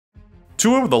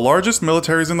Two of the largest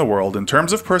militaries in the world in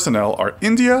terms of personnel are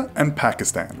India and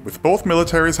Pakistan, with both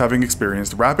militaries having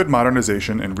experienced rapid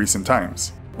modernization in recent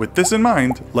times. With this in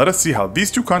mind, let us see how these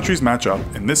two countries match up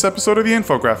in this episode of the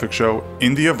Infographics show,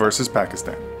 India versus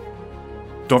Pakistan.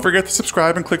 Don't forget to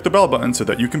subscribe and click the bell button so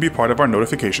that you can be part of our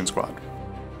notification squad.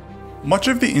 Much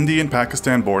of the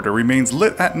Indian-Pakistan border remains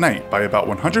lit at night by about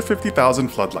 150,000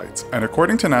 floodlights, and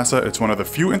according to NASA, it's one of the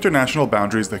few international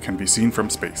boundaries that can be seen from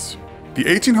space. The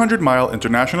 1,800-mile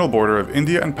international border of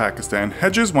India and Pakistan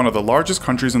hedges one of the largest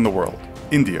countries in the world,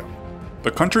 India.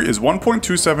 The country is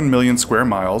 1.27 million square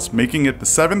miles, making it the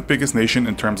 7th biggest nation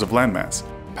in terms of landmass.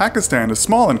 Pakistan is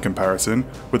small in comparison,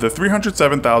 with a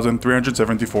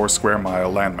 307,374 square mile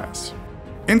landmass.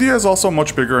 India is also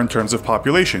much bigger in terms of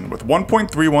population, with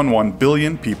 1.311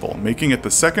 billion people, making it the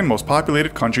second most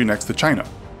populated country next to China.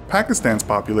 Pakistan's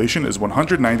population is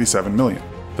 197 million.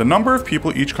 The number of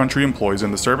people each country employs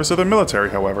in the service of the military,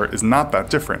 however, is not that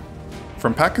different.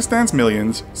 From Pakistan's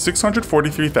millions,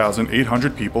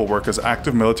 643,800 people work as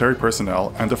active military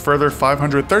personnel, and a further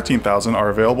 513,000 are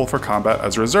available for combat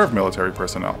as reserve military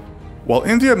personnel. While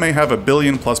India may have a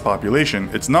billion-plus population,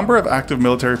 its number of active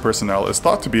military personnel is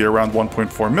thought to be around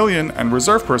 1.4 million and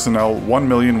reserve personnel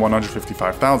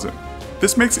 1,155,000.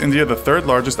 This makes India the third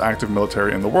largest active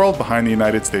military in the world behind the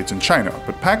United States and China,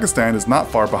 but Pakistan is not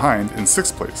far behind in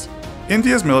 6th place.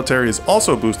 India's military is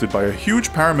also boosted by a huge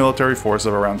paramilitary force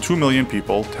of around 2 million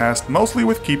people, tasked mostly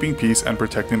with keeping peace and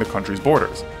protecting the country's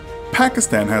borders.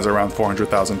 Pakistan has around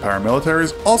 400,000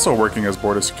 paramilitaries, also working as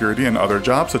border security and other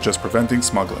jobs such as preventing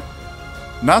smuggling.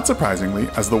 Not surprisingly,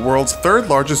 as the world's third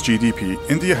largest GDP,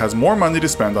 India has more money to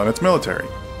spend on its military.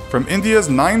 From India's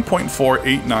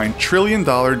 $9.489 trillion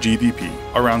GDP,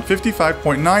 around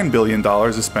 $55.9 billion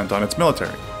is spent on its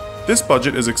military. This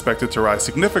budget is expected to rise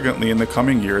significantly in the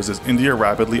coming years as India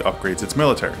rapidly upgrades its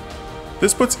military.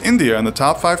 This puts India in the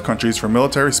top 5 countries for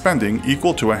military spending,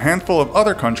 equal to a handful of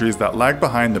other countries that lag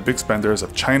behind the big spenders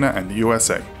of China and the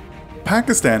USA.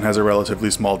 Pakistan has a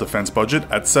relatively small defense budget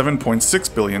at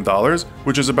 $7.6 billion,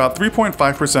 which is about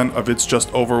 3.5% of its just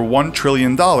over $1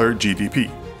 trillion GDP.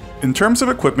 In terms of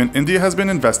equipment, India has been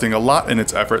investing a lot in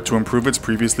its effort to improve its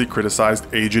previously criticized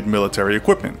aged military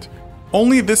equipment.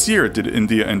 Only this year did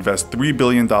India invest $3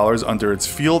 billion under its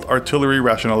Field Artillery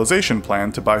Rationalization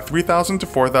Plan to buy 3,000 to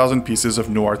 4,000 pieces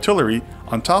of new artillery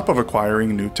on top of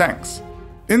acquiring new tanks.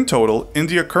 In total,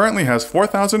 India currently has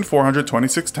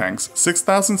 4,426 tanks,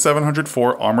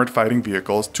 6,704 armored fighting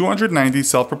vehicles, 290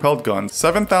 self-propelled guns,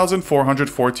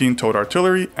 7,414 towed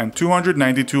artillery, and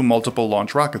 292 multiple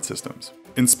launch rocket systems.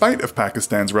 In spite of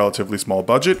Pakistan's relatively small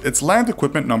budget, its land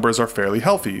equipment numbers are fairly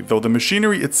healthy, though the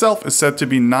machinery itself is said to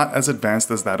be not as advanced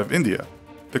as that of India.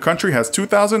 The country has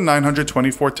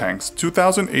 2,924 tanks,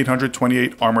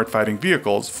 2,828 armored fighting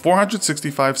vehicles,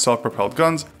 465 self-propelled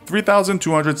guns,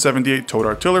 3,278 towed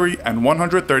artillery, and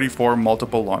 134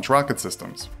 multiple launch rocket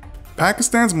systems.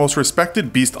 Pakistan's most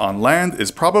respected beast on land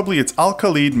is probably its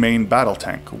Al-Khalid main battle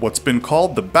tank, what's been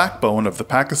called the backbone of the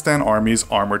Pakistan Army's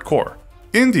armored corps.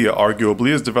 India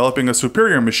arguably is developing a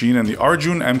superior machine in the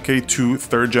Arjun Mk2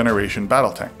 third-generation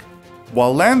battle tank.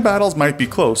 While land battles might be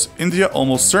close, India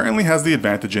almost certainly has the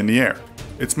advantage in the air.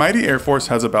 Its mighty air force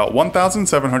has about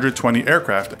 1,720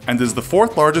 aircraft and is the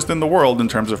 4th largest in the world in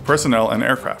terms of personnel and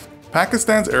aircraft.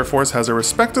 Pakistan's air force has a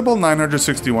respectable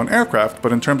 961 aircraft,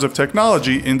 but in terms of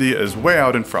technology, India is way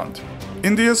out in front.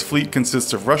 India's fleet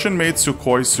consists of Russian-made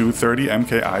Sukhoi Su-30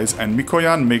 MKIs and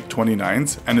Mikoyan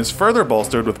MiG-29s, and is further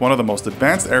bolstered with one of the most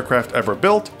advanced aircraft ever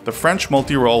built, the French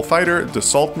multi-role fighter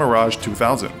Dassault Mirage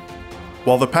 2000.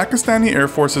 While the Pakistani Air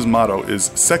Force's motto is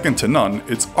 "second to none,"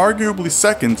 it's arguably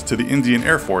second to the Indian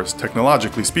Air Force,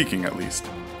 technologically speaking at least.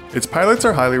 Its pilots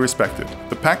are highly respected.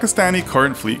 The Pakistani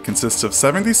current fleet consists of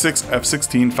 76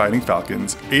 F-16 Fighting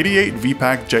Falcons, 88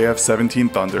 VPAC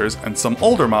JF-17 Thunders, and some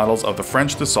older models of the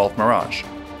French Dassault Mirage.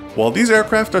 While these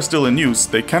aircraft are still in use,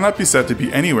 they cannot be said to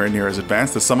be anywhere near as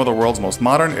advanced as some of the world's most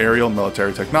modern aerial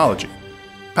military technology.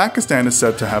 Pakistan is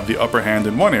said to have the upper hand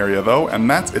in one area though, and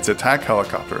that's its attack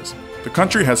helicopters. The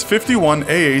country has 51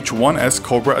 AH-1S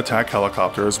Cobra attack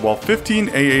helicopters, while 15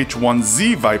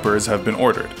 AH-1Z Vipers have been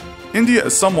ordered. India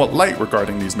is somewhat light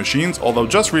regarding these machines, although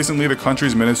just recently the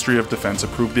country's Ministry of Defense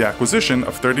approved the acquisition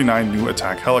of 39 new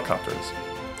attack helicopters.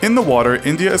 In the water,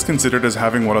 India is considered as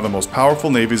having one of the most powerful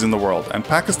navies in the world, and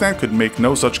Pakistan could make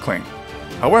no such claim.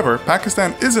 However,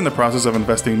 Pakistan is in the process of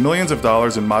investing millions of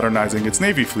dollars in modernizing its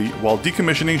navy fleet while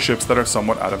decommissioning ships that are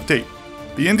somewhat out of date.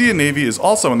 The Indian Navy is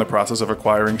also in the process of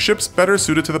acquiring ships better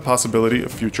suited to the possibility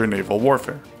of future naval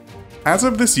warfare. As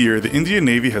of this year, the Indian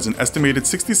Navy has an estimated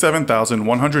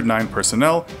 67,109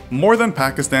 personnel, more than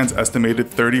Pakistan's estimated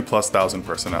 30,000+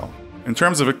 personnel. In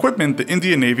terms of equipment, the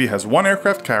Indian Navy has 1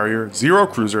 aircraft carrier, 0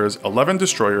 cruisers, 11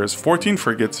 destroyers, 14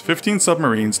 frigates, 15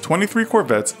 submarines, 23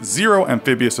 corvettes, 0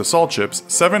 amphibious assault ships,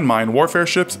 7 mine warfare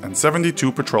ships, and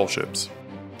 72 patrol ships.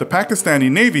 The Pakistani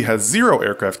Navy has 0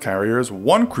 aircraft carriers,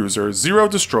 1 cruiser, 0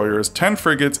 destroyers, 10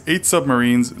 frigates, 8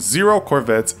 submarines, 0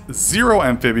 corvettes, 0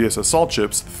 amphibious assault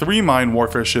ships, 3 mine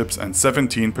warfare ships, and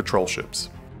 17 patrol ships.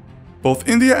 Both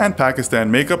India and Pakistan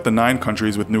make up the 9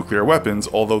 countries with nuclear weapons,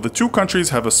 although the 2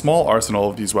 countries have a small arsenal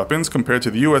of these weapons compared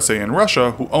to the USA and Russia,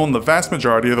 who own the vast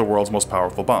majority of the world's most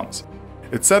powerful bombs.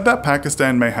 It's said that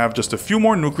Pakistan may have just a few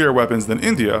more nuclear weapons than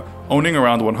India, owning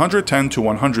around 110 to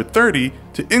 130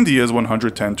 to India's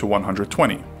 110 to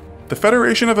 120. The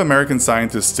Federation of American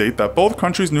Scientists state that both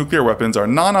countries' nuclear weapons are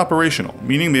non-operational,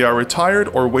 meaning they are retired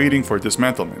or waiting for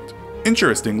dismantlement.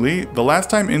 Interestingly, the last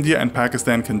time India and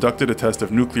Pakistan conducted a test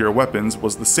of nuclear weapons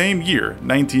was the same year,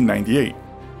 1998.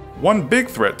 One big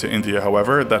threat to India,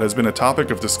 however, that has been a topic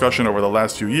of discussion over the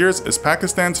last few years is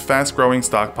Pakistan's fast-growing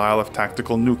stockpile of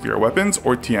tactical nuclear weapons,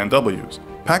 or TNWs.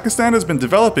 Pakistan has been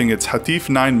developing its Hatif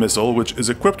 9 missile, which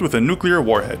is equipped with a nuclear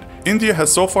warhead. India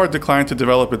has so far declined to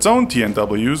develop its own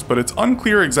TNWs, but it's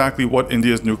unclear exactly what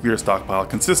India's nuclear stockpile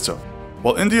consists of.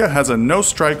 While India has a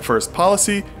no-strike first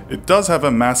policy, it does have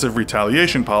a massive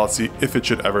retaliation policy if it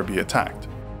should ever be attacked.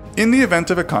 In the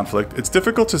event of a conflict, it's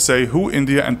difficult to say who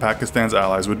India and Pakistan's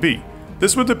allies would be.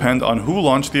 This would depend on who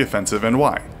launched the offensive and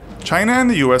why. China and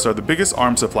the US are the biggest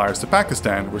arms suppliers to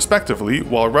Pakistan, respectively,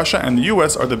 while Russia and the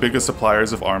US are the biggest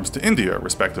suppliers of arms to India,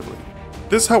 respectively.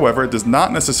 This, however, does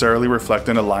not necessarily reflect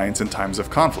an alliance in times of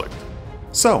conflict.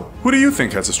 So, who do you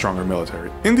think has a stronger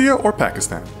military, India or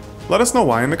Pakistan? Let us know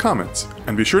why in the comments,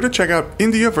 and be sure to check out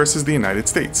India versus the United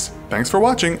States. Thanks for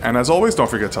watching, and as always, don't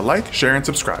forget to like, share, and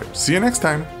subscribe. See you next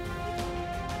time!